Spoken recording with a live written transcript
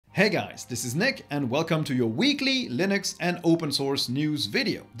Hey guys, this is Nick and welcome to your weekly Linux and open source news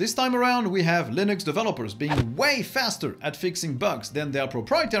video. This time around we have Linux developers being way faster at fixing bugs than their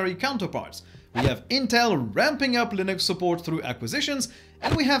proprietary counterparts. We have Intel ramping up Linux support through acquisitions,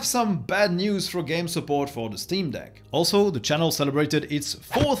 and we have some bad news for game support for the Steam Deck. Also, the channel celebrated its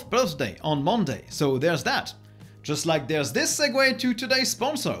 4th birthday on Monday, so there's that. Just like there's this segue to today's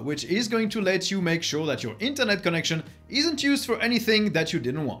sponsor, which is going to let you make sure that your internet connection isn't used for anything that you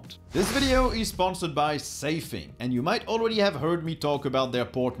didn't want. This video is sponsored by Safing, and you might already have heard me talk about their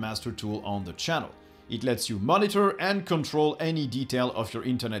Portmaster tool on the channel. It lets you monitor and control any detail of your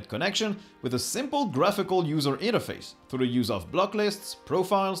internet connection with a simple graphical user interface through the use of block lists,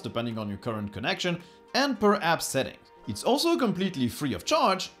 profiles depending on your current connection, and per app settings. It's also completely free of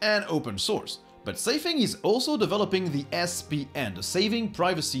charge and open source. But Safing is also developing the SPN, the Saving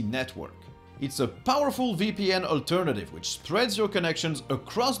Privacy Network. It's a powerful VPN alternative which spreads your connections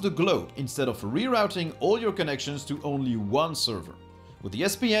across the globe instead of rerouting all your connections to only one server. With the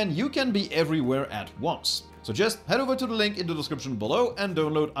SPN, you can be everywhere at once. So just head over to the link in the description below and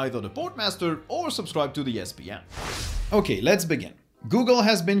download either the Portmaster or subscribe to the SPN. Okay, let's begin. Google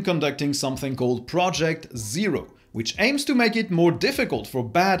has been conducting something called Project Zero, which aims to make it more difficult for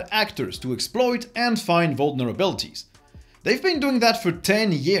bad actors to exploit and find vulnerabilities. They've been doing that for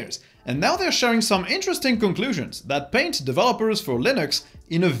 10 years, and now they're sharing some interesting conclusions that paint developers for Linux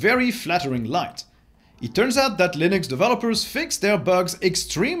in a very flattering light. It turns out that Linux developers fix their bugs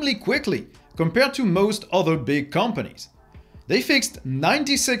extremely quickly compared to most other big companies. They fixed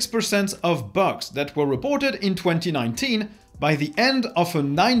 96% of bugs that were reported in 2019 by the end of a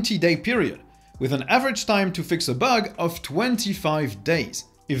 90-day period, with an average time to fix a bug of 25 days.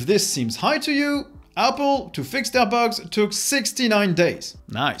 If this seems high to you, Apple, to fix their bugs, took 69 days.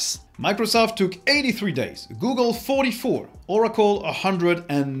 Nice. Microsoft took 83 days, Google 44, Oracle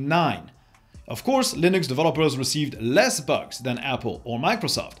 109. Of course, Linux developers received less bugs than Apple or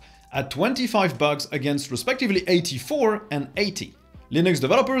Microsoft, at 25 bugs against respectively 84 and 80. Linux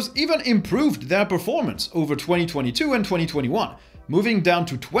developers even improved their performance over 2022 and 2021, moving down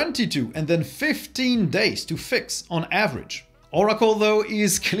to 22 and then 15 days to fix on average. Oracle, though,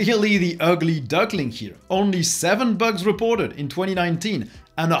 is clearly the ugly duckling here. Only 7 bugs reported in 2019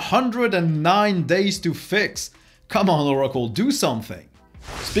 and 109 days to fix. Come on, Oracle, do something.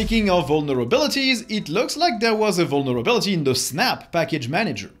 Speaking of vulnerabilities, it looks like there was a vulnerability in the Snap package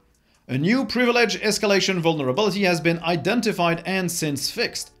manager. A new privilege escalation vulnerability has been identified and since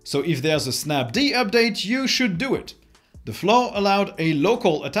fixed. So if there's a snapd update, you should do it. The flaw allowed a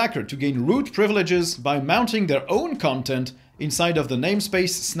local attacker to gain root privileges by mounting their own content inside of the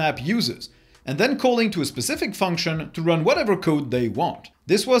namespace Snap uses, and then calling to a specific function to run whatever code they want.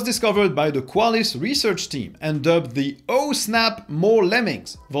 This was discovered by the Qualys research team and dubbed the "Oh Snap More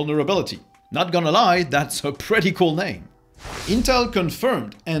Lemmings" vulnerability. Not gonna lie, that's a pretty cool name. Intel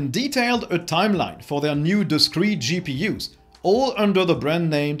confirmed and detailed a timeline for their new discrete GPUs, all under the brand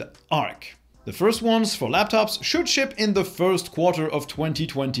named Arc. The first ones for laptops should ship in the first quarter of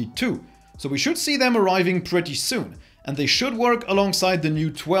 2022, so we should see them arriving pretty soon, and they should work alongside the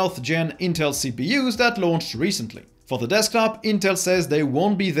new 12th gen Intel CPUs that launched recently. For the desktop, Intel says they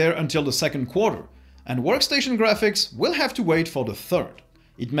won't be there until the second quarter, and workstation graphics will have to wait for the third.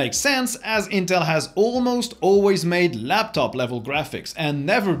 It makes sense, as Intel has almost always made laptop level graphics and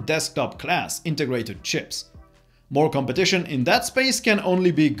never desktop class integrated chips. More competition in that space can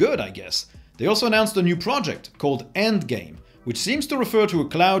only be good, I guess. They also announced a new project called Endgame, which seems to refer to a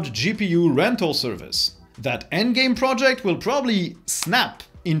cloud GPU rental service. That Endgame project will probably snap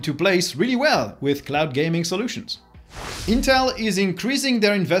into place really well with cloud gaming solutions. Intel is increasing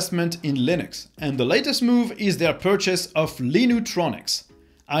their investment in Linux, and the latest move is their purchase of Linutronics.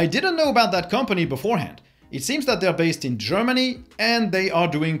 I didn't know about that company beforehand. It seems that they're based in Germany and they are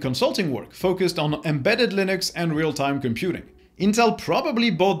doing consulting work focused on embedded Linux and real-time computing. Intel probably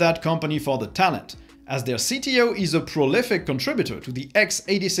bought that company for the talent, as their CTO is a prolific contributor to the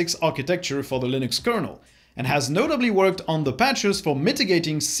x86 architecture for the Linux kernel, and has notably worked on the patches for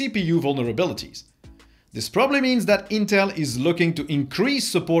mitigating CPU vulnerabilities. This probably means that Intel is looking to increase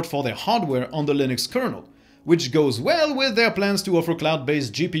support for their hardware on the Linux kernel, which goes well with their plans to offer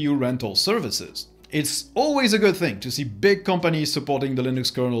cloud-based GPU rental services. It's always a good thing to see big companies supporting the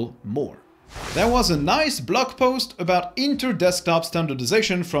Linux kernel more. There was a nice blog post about inter-desktop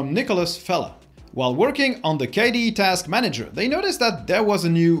standardization from Nicholas Fella. While working on the KDE Task Manager, they noticed that there was a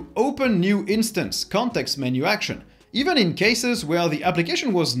new Open New Instance context menu action, even in cases where the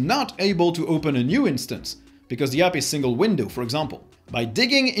application was not able to open a new instance, because the app is single window, for example. By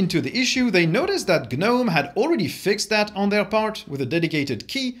digging into the issue, they noticed that GNOME had already fixed that on their part with a dedicated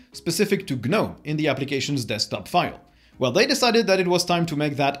key specific to GNOME in the application's desktop file. Well, they decided that it was time to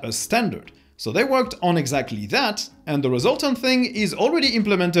make that a standard. So they worked on exactly that, and the resultant thing is already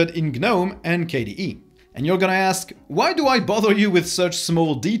implemented in GNOME and KDE. And you're gonna ask, why do I bother you with such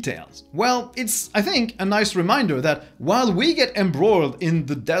small details? Well, it's, I think, a nice reminder that while we get embroiled in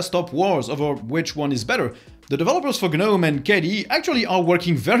the desktop wars over which one is better, the developers for GNOME and KDE actually are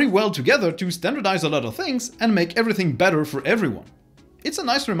working very well together to standardize a lot of things and make everything better for everyone. It's a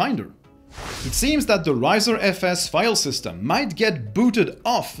nice reminder. It seems that the ReiserFS file system might get booted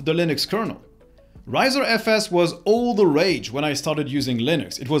off the Linux kernel. ReiserFS was all the rage when I started using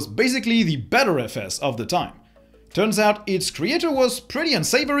Linux. It was basically the better FS of the time. Turns out its creator was pretty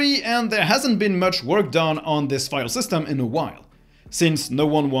unsavory and there hasn't been much work done on this file system in a while. Since no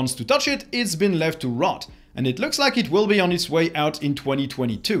one wants to touch it, it's been left to rot, and it looks like it will be on its way out in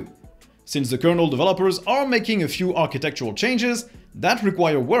 2022. Since the kernel developers are making a few architectural changes that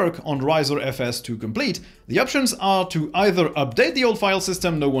require work on ReiserFS to complete, the options are to either update the old file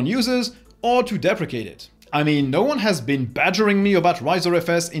system no one uses, or to deprecate it. I mean, no one has been badgering me about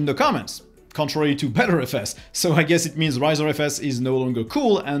ReiserFS in the comments, contrary to BetterFS, so I guess it means ReiserFS is no longer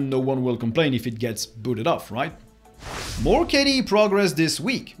cool and no one will complain if it gets booted off, right? More KDE progress this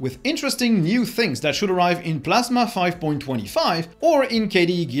week, with interesting new things that should arrive in Plasma 5.25 or in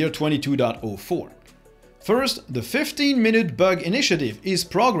KDE Gear 22.04. First, the 15-minute bug initiative is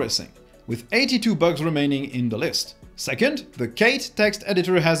progressing, with 82 bugs remaining in the list. Second, the Kate text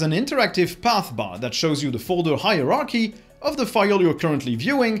editor has an interactive path bar that shows you the folder hierarchy of the file you're currently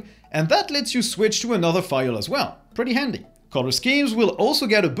viewing, and that lets you switch to another file as well. Pretty handy. Color schemes will also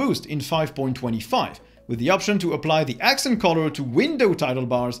get a boost in 5.25, with the option to apply the accent color to window title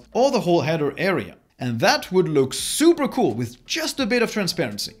bars or the whole header area. And that would look super cool with just a bit of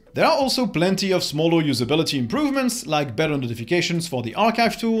transparency. There are also plenty of smaller usability improvements, like better notifications for the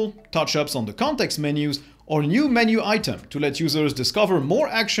archive tool, touch-ups on the context menus, or a new menu item to let users discover more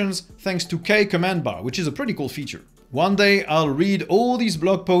actions thanks to K command bar, which is a pretty cool feature. One day I'll read all these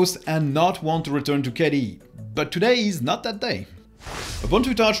blog posts and not want to return to KDE, but today is not that day.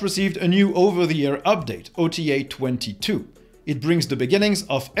 Ubuntu Touch received a new over-the-air update, OTA 22. It brings the beginnings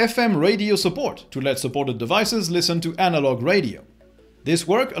of FM radio support to let supported devices listen to analog radio. This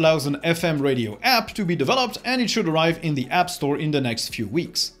work allows an FM radio app to be developed and it should arrive in the App Store in the next few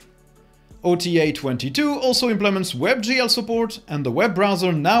weeks. OTA 22 also implements WebGL support, and the web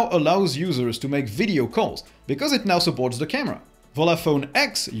browser now allows users to make video calls because it now supports the camera. Vodafone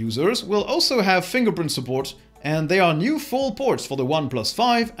X users will also have fingerprint support, and there are new full ports for the OnePlus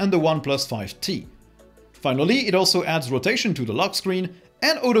 5 and the OnePlus 5T. Finally, it also adds rotation to the lock screen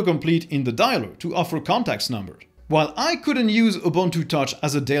and autocomplete in the dialer to offer contacts numbered. While I couldn't use Ubuntu Touch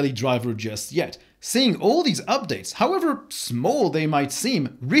as a daily driver just yet, seeing all these updates, however small they might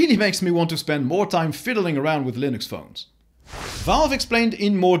seem, really makes me want to spend more time fiddling around with Linux phones. Valve explained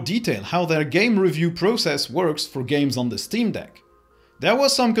in more detail how their game review process works for games on the Steam Deck. There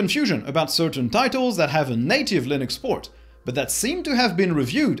was some confusion about certain titles that have a native Linux port, but that seemed to have been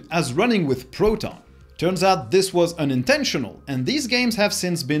reviewed as running with Proton. Turns out this was unintentional, and these games have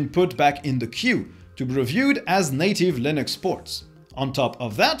since been put back in the queue to be reviewed as native Linux ports. On top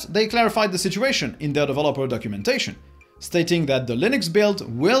of that, they clarified the situation in their developer documentation, stating that the Linux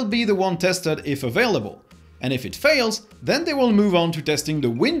build will be the one tested if available, and if it fails, then they will move on to testing the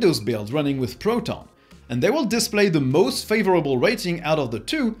Windows build running with Proton, and they will display the most favorable rating out of the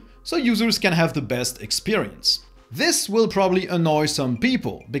two so users can have the best experience. This will probably annoy some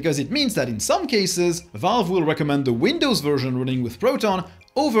people, because it means that in some cases, Valve will recommend the Windows version running with Proton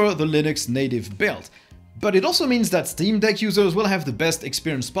over the Linux native build. But it also means that Steam Deck users will have the best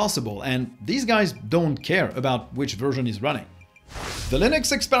experience possible, and these guys don't care about which version is running. The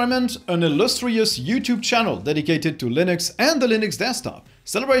Linux Experiment, an illustrious YouTube channel dedicated to Linux and the Linux desktop,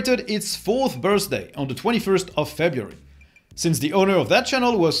 celebrated its 4th birthday on the 21st of February. Since the owner of that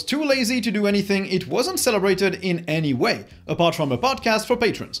channel was too lazy to do anything, it wasn't celebrated in any way, apart from a podcast for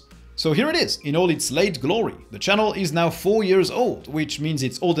patrons. So here it is, in all its late glory. The channel is now 4 years old, which means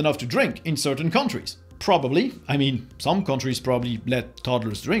it's old enough to drink in certain countries. Probably. I mean, some countries probably let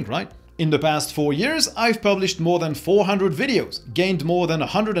toddlers drink, right? In the past 4 years, I've published more than 400 videos, gained more than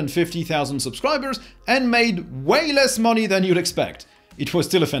 150,000 subscribers, and made way less money than you'd expect. It was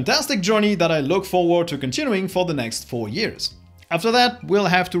still a fantastic journey that I look forward to continuing for the next 4 years. After that, we'll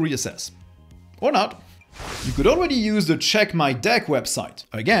have to reassess. Or not. You could already use the Check My Deck website,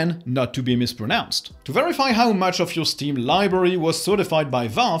 again, not to be mispronounced, to verify how much of your Steam library was certified by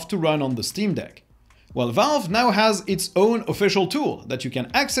Valve to run on the Steam Deck. Well, Valve now has its own official tool that you can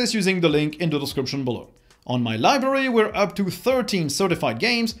access using the link in the description below. On my library, we're up to 13 certified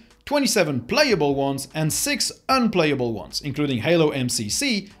games, 27 playable ones, and 6 unplayable ones, including Halo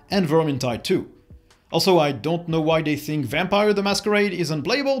MCC and Vermintide 2. Also, I don't know why they think Vampire the Masquerade is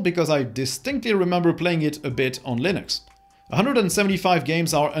unplayable, because I distinctly remember playing it a bit on Linux. 175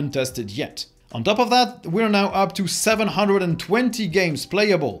 games are untested yet. On top of that, we're now up to 720 games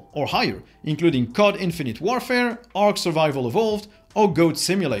playable or higher, including COD Infinite Warfare, Ark Survival Evolved, or Goat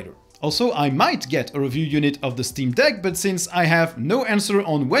Simulator. Also, I might get a review unit of the Steam Deck, but since I have no answer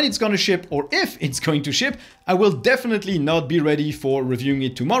on when it's gonna ship or if it's going to ship, I will definitely not be ready for reviewing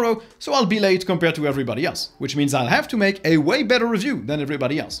it tomorrow, so I'll be late compared to everybody else, which means I'll have to make a way better review than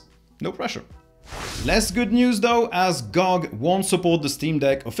everybody else. No pressure. Less good news though, as GOG won't support the Steam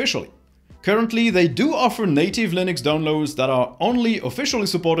Deck officially. Currently, they do offer native Linux downloads that are only officially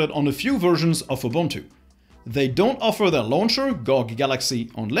supported on a few versions of Ubuntu. They don't offer their launcher, GOG Galaxy,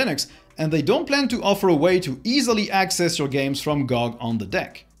 on Linux, and they don't plan to offer a way to easily access your games from GOG on the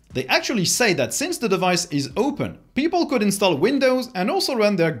deck. They actually say that since the device is open, people could install Windows and also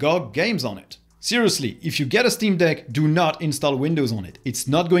run their GOG games on it. Seriously, if you get a Steam Deck, do not install Windows on it. It's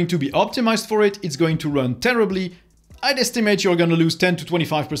not going to be optimized for it, it's going to run terribly. I'd estimate you're gonna lose 10 to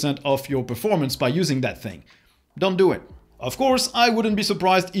 25% of your performance by using that thing. Don't do it. Of course, I wouldn't be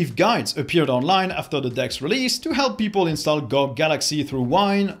surprised if guides appeared online after the deck's release to help people install GOG Galaxy through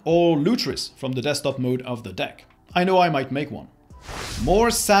Wine or Lutris from the desktop mode of the deck. I know I might make one.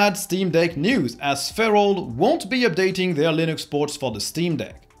 More sad Steam Deck news, as Feral won't be updating their Linux ports for the Steam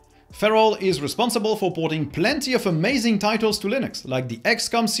Deck. Feral is responsible for porting plenty of amazing titles to Linux, like the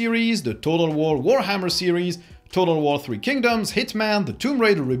XCOM series, the Total War Warhammer series, Total War 3 Kingdoms, Hitman, the Tomb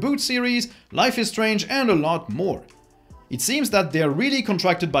Raider reboot series, Life is Strange, and a lot more. It seems that they're really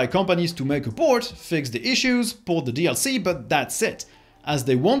contracted by companies to make a port, fix the issues, port the DLC, but that's it, as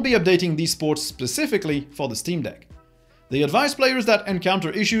they won't be updating these ports specifically for the Steam Deck. They advise players that encounter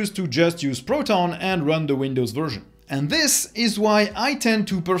issues to just use Proton and run the Windows version. And this is why I tend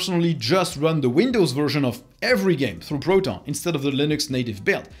to personally just run the Windows version of every game through Proton instead of the Linux native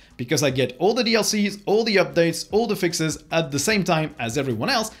build, because I get all the DLCs, all the updates, all the fixes at the same time as everyone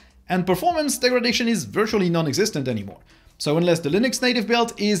else, and performance degradation is virtually non-existent anymore. So unless the Linux native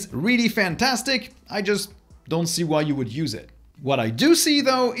build is really fantastic, I just don't see why you would use it. What I do see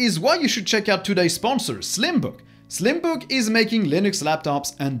though is why you should check out today's sponsor, Slimbook. Slimbook is making Linux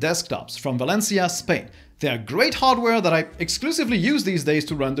laptops and desktops from Valencia, Spain. They are great hardware that I exclusively use these days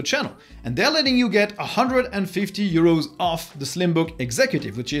to run the channel, and they're letting you get 150 euros off the Slimbook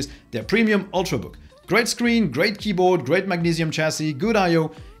Executive, which is their premium ultrabook. Great screen, great keyboard, great magnesium chassis, good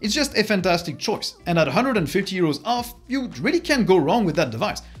I/O. It's just a fantastic choice, and at 150 euros off, you really can't go wrong with that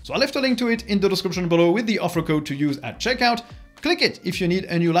device. So I left a link to it in the description below with the offer code to use at checkout. Click it if you need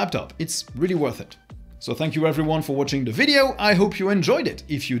a new laptop, it's really worth it. So thank you everyone for watching the video, I hope you enjoyed it.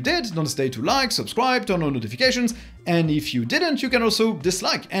 If you did, don't hesitate to like, subscribe, turn on notifications, and if you didn't, you can also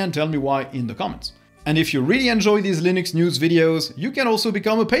dislike and tell me why in the comments. And if you really enjoy these Linux news videos, you can also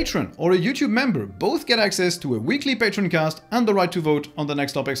become a patron or a YouTube member. Both get access to a weekly Patroncast and the right to vote on the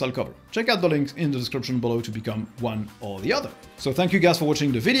next topics I'll cover. Check out the links in the description below to become one or the other. So thank you guys for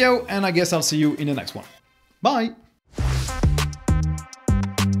watching the video, and I guess I'll see you in the next one. Bye!